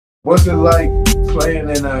What's it like playing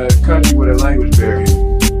in a country with a language barrier?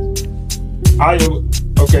 I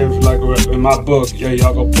okay, like in my book, yeah,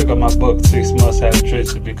 y'all go pick up my book, 6 Must-Have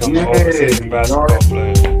Tricks to Become an Overseas No, Basketball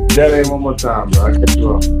Player. that ain't one more time, bro. I cut you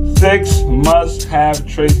off. 6 must-have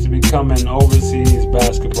traits to become an overseas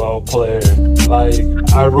basketball player. Like,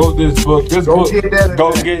 I wrote this book. Go get that.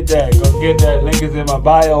 Go get that. Go get that. Link is in my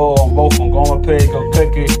bio on both of them. Go on my page. Go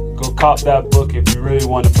click it. Go cop that book if you really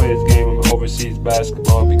want to play this game of overseas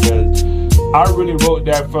basketball, because I really wrote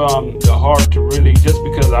that from the heart to really, just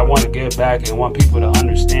because I want to give back and want people to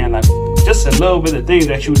understand, like, just a little bit of things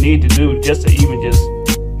that you need to do just to even just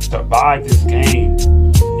survive this game,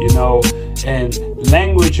 you know. And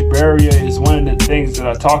language barrier is one of the things that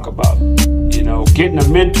I talk about, you know. Getting a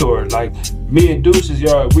mentor, like me and Deuce is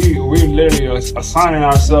y'all, we literally are assigning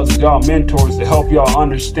ourselves as y'all mentors to help y'all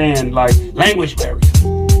understand, like, language barrier.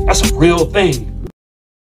 That's a real thing.